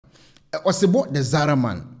Osebo the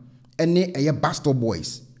zaraman ene eye Buzstop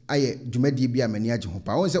boys aye dwumadi bia mani age ho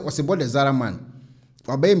pa won say Osebo the zaraman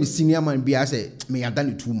obey me senior man bia say me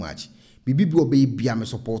yada too much bibi bi obey bia me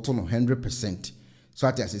support no 100%. So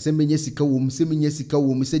ati ase se menye sika wom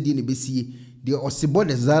se di ne besie de Osebo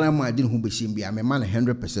the zaraman di ne ho behim bia me man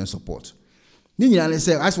 100% support. Ni nyina le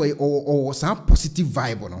say as why or some positive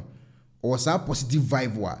vibe no or some positive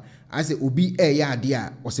vibe wa I say obi ya ade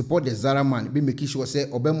a Osebo the zaraman be make sure say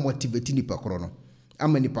obe motivate ni pakro no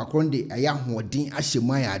ama ni pakro de aya hoden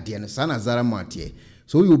ahyemu aya ade no sana zaraman tie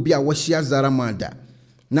so you obi a wo hia zaraman da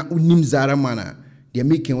na unim zaraman a de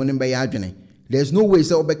make won be ya adwene. There's no way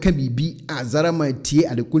say obeka bibi a zaraman tie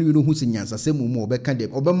ade koni no hu se nyansa se mu obeka de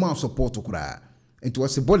obema support kura into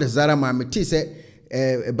Osebo the zaraman me tie say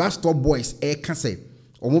Buzstop boys ka say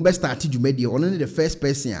omo be start dwumadi ono ne the first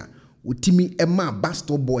person a utimi ema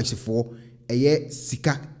Buzstop boys for eye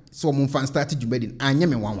sika so omo fan start dwumadi anya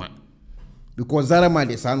me wanwa because zaraman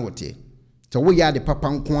de san wote so wo ya de papa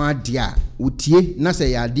nko ade a utie na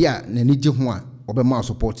say ya ade a na ni je ho a obema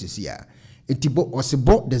support sia entibo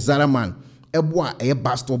Osebo the zaraman ebo a eye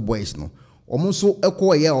Buzstop boys no omo so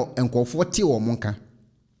ekọ ye enkofo tie omo nka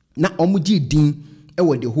na omo gi din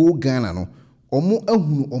ewo the whole Ghana no omo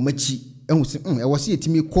ahunu omachi ehu se wose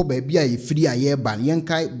yetimi kọ ba bia ye free a ye ba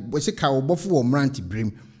yenkai wose ka obofo wo mranti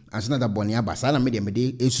brim ansana da boni aba sana me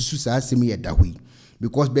de esusu sa asem ye da hoi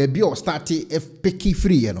because baby o start picky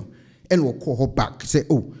free ye no and wo call her back say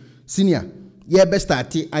oh senior ye be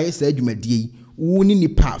start aye sa adwumadie woni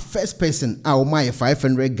nipa first person a o ma ye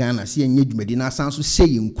 500 Ghana se enye adwumadi na san so say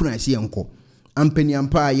nkuna se enko ampani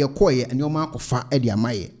ampa ye koye ene o ma akofa e de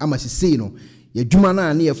amaye ama se say no ye dwuma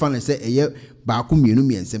na ne ye fa ne se eye baako mienu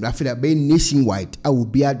miense after be nationwide a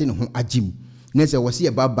obi ade ne ho agim na se wo se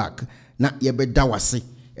ye ba back na ye be da wase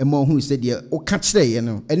e ma hu se de o ka kire ye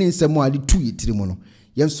no ene nsem a de tu yitiri mu no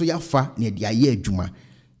ye nso ya fa ne de aye adwuma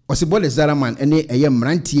Osebo the zaraman ene eye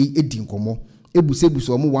mrantie edi nkomo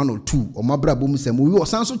ebusebuso omo 1 or 2 omo brabo mu sem wi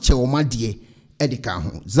osan so che omo de e de ka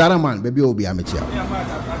ho zaraman baby obi amechia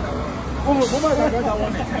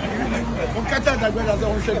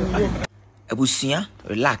Abusia,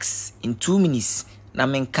 relax. In 2 minutes, na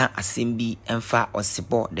menka asembi emfa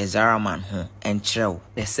Osebo the zaraman ho enchrew.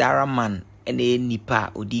 The zaraman ene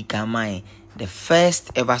nipa odi kamai the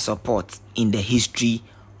first ever support in the history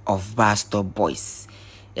of Buzstop boys.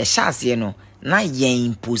 The chance you know na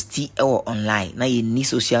yen posti ewo online na yen ni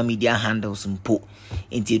social media handles mpo.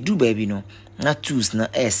 Enti du baby no na tools na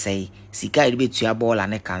essay sika ide betu abola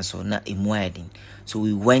na cancel na emu edin. So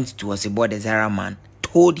we went to Osebo the zaraman,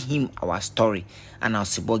 told him our story, and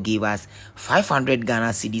Osebo gave us 500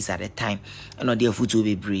 Ghana cedis at the time. And no dear foot will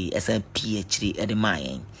be brave as a PhD at the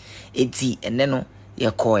mine. Eti and then no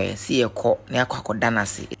ye koe see ye ko ne akwa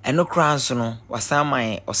danase. And no crowns no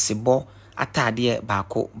wasama Osebo atade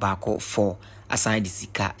bako 4 aside the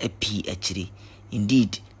sika a PhD.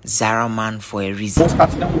 Indeed, zaraman for a reason.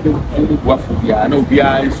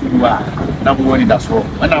 Number one in that so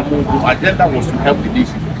when our agenda was to help the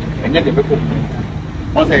nation and yet the people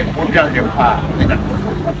once I put down the power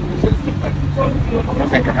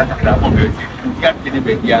once I can't get the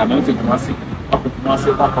baby I'm not saying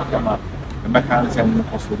massive back of them the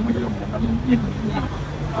mechanism was for million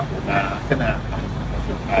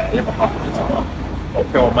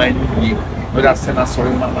okay mine but that's not sorry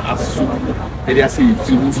man assume they are saying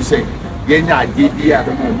to say yeah idea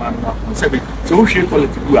the man so she call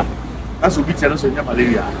it to that's what we tell us in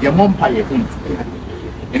malaria. Your mom pay a thing.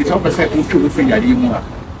 And it's always said, you could figure it out.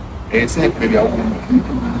 And said, maybe I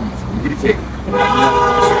won't say,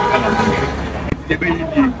 the baby,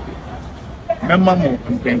 Mamma,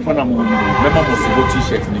 and paying for a moment, Mamma was a good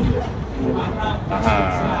t-shirt.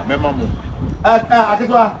 Mamma,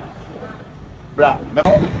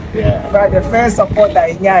 yeah. The first support that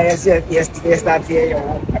in yesterday started here,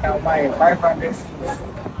 and my 500.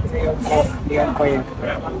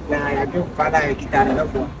 Nah, I do father a guitar and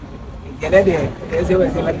up. Get it, there's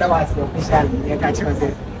always a better was official. You catch us.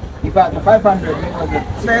 If I the 500 was the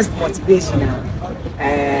first motivation.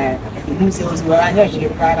 He was well, I know she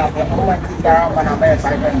cried out the moment down when I made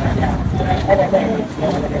 500.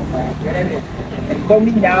 And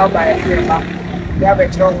coming down by a few, they have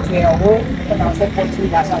a strong say, oh, and I'll support you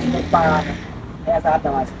as a power. As I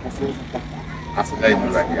was that's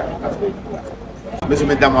right here. Mr.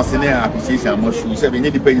 Madame Senior appreciation much you say we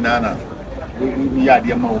need to pay nana. We are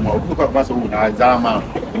the amount of people pass on Zama,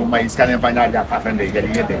 who might scan and find out that 500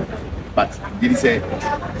 getting it. But did he say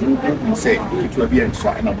you say it will be a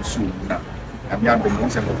shot and I'm soon now. I'm young and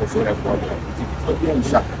most of the so that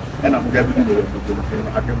and I'm going to do it.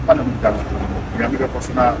 I can find a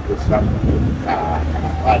personal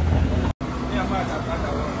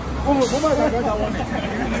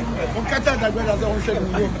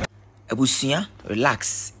Ebusia,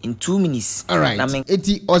 relax in 2 minutes. All right.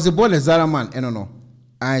 Eti Osebo the zaraman, no.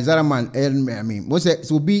 Zaraman, I mean, most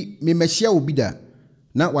so be me meshia obi da.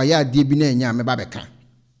 Na waya die bi na nya me babeka.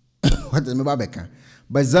 What is me babeka?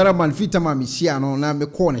 But zaraman fitama me share no na me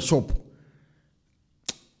call the shop.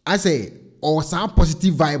 I say or some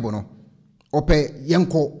positive vibe no. Ope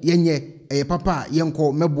yenko yenye papa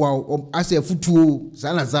yenko meboa I say futuo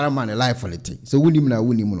sana zaraman life for it. So wunim na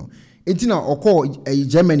wunim no. Enti na okọ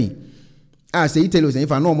Germany. I say Italy say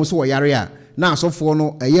if I know mo so yare a na asofo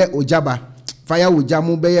no eye ojaba fire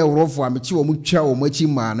ojamu be ye rofo amechi wo mu twa wo machi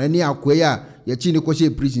ma na ni akoye a ye chi ni ko she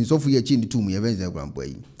prison so fu ye chi ni tum ye venze grampo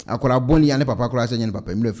yi akora boni ya ne papa kora se nye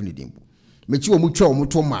papa mi na fini dimpo mechi wo mu twa wo mu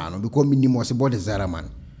to ma no because minimum Osebo the zaraman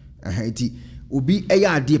eti obi eye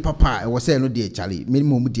ade papa e wo say no de chale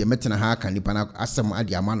minimum de metena ha kan nipa na asem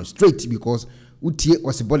ade amano straight because utie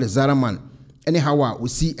Osebo the zaraman anyhow a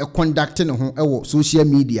osi e conduct ne ho e wo social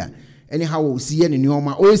media anyhow we see any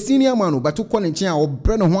nyoma o senior man but to kon nchen a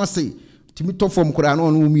obre no ho ase timi to form kura na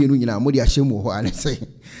onu mienu nyina mo de ahyem ho ane say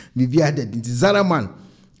bibia de zaraman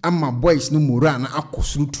amma boys no mura na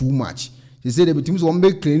akosuru too much they say they betimi so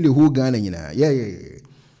be clean the whole Ghana nyina yeah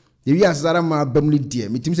the we zaraman bamli die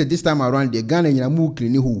metimi say this time around the Ghana nyina mu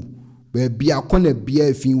clean ho ba bia kona bia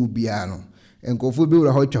afin wo bia no enkofo be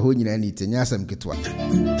wura ho twa ho nyina ni tenya asam ketwa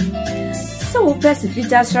so we press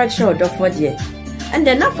feature structure do for there. And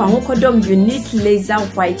then I found Kodom unique laser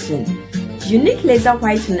whitening. Unique laser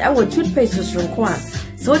whitening, our toothpaste was from Kwan.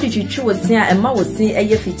 So did you chew was here and ma was saying a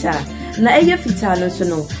year fita. Na a year fita no so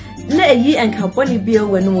no. Na a year and carboni beer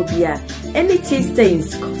when no beer. Any tea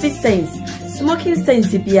stains, coffee stains, smoking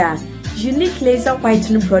stains beer. Unique laser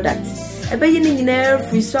whitening product. A beginning in air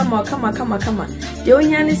free summer, come. The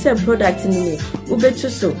only answer product in me. Ubetu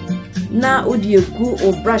so. Na udi go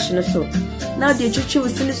or brush no so. Now the chuchu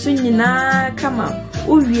was in the sunyina come out.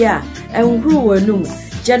 Uria and Ruwa Num,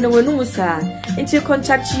 General Numusa, into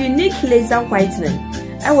contact Unique Laser Whitening.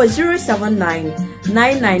 I was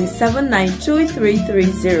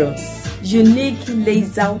 079-9979-2330. Unique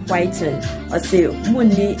Laser Whitening. Or say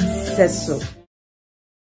Mundi says so.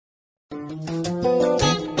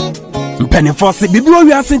 Penny for bibi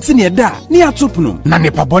wi asenti ne da ne atopnum na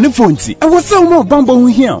ne pabone fonti e wo se wo bambo hu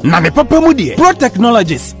hia na ne papa mu de Pro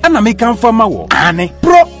Technologies ana me kan fama wo ane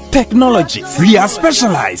Pro Technologies. We are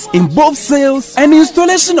specialized in both sales and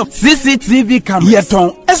installation of CCTV cameras.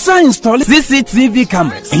 Yeton, esa install CCTV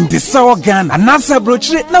cameras in the South Ghana and NASA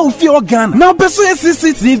brochure now fear Ghana. Now pursue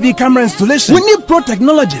CCTV camera installation. We need Pro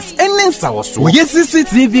Technologies and then South. We get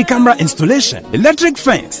CCTV camera installation, electric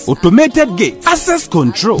fence, automated gate, access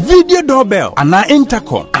control, video doorbell, and our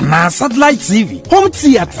intercom, and our satellite TV, home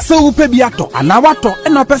theater, so upebiato, and our water,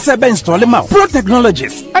 and our PCB install them out. Pro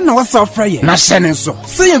Technologies and our software. Na shenenso.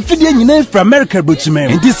 Say fidye nyina from America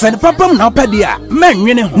brochime ndi send papam na opedia man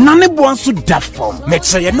nwene ho na ne bo anso da form me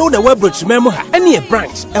kye no the web brochime mu ha ene e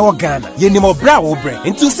branch e wo Ghana ye ni mo bra wo bre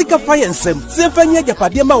nti sika fa ye nsem se fa nya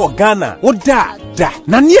japade ma wo Ghana wo da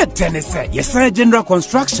na ne tenese ye say general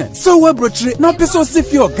construction so web brochire na peso si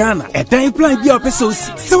fi o Ghana e dan plan bi o peso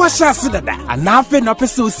si se wa sha se dada ana afa na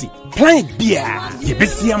peso si plan bia ye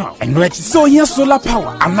besia ma eno achi so ye solar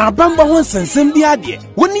power ana bamba ho nsensem bi ade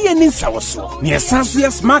woni ye ni nsawoso ne sanso ye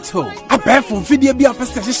smart home abɛ from video bi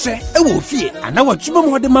apesta hyehyɛ e wo fie ana watwuma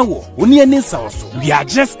mo de ma wo woni ye ni nsawoso we are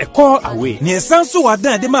just a call away ne sanso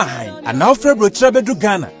wadan de ma han ana ofre brochire bedu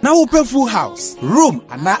Ghana na wo pay full house room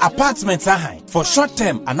ana apartment ahan for short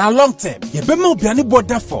term and long term ye be ma obiane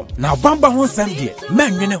border form na bamba ho nsem de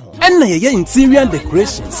manwene ho enna ye interior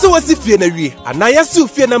decoration so wasi fie na wie ana ye si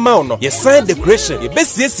fie na ma no ye sign decoration ye be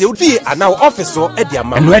siesie fie ana office o e de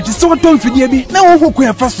ama no edi so tom fidie bi na wo hokun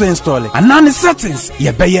ya fa so install ana ne settings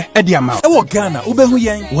ye be ye e de ama e wo Ghana wo be hu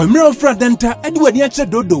yen wo mre ofra denta e de wani a che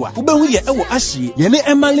dodowa wo be hu ye e wo ahye ye ne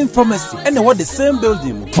Emalin pharmacy e na wo the same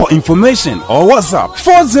building. For information or WhatsApp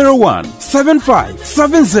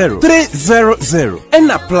 401-7570-300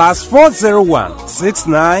 and a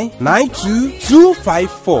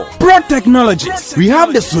 +401-6992-254. Pro Technologies. We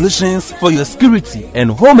have the solutions for your security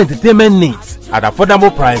and home entertainment needs at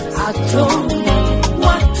affordable prices.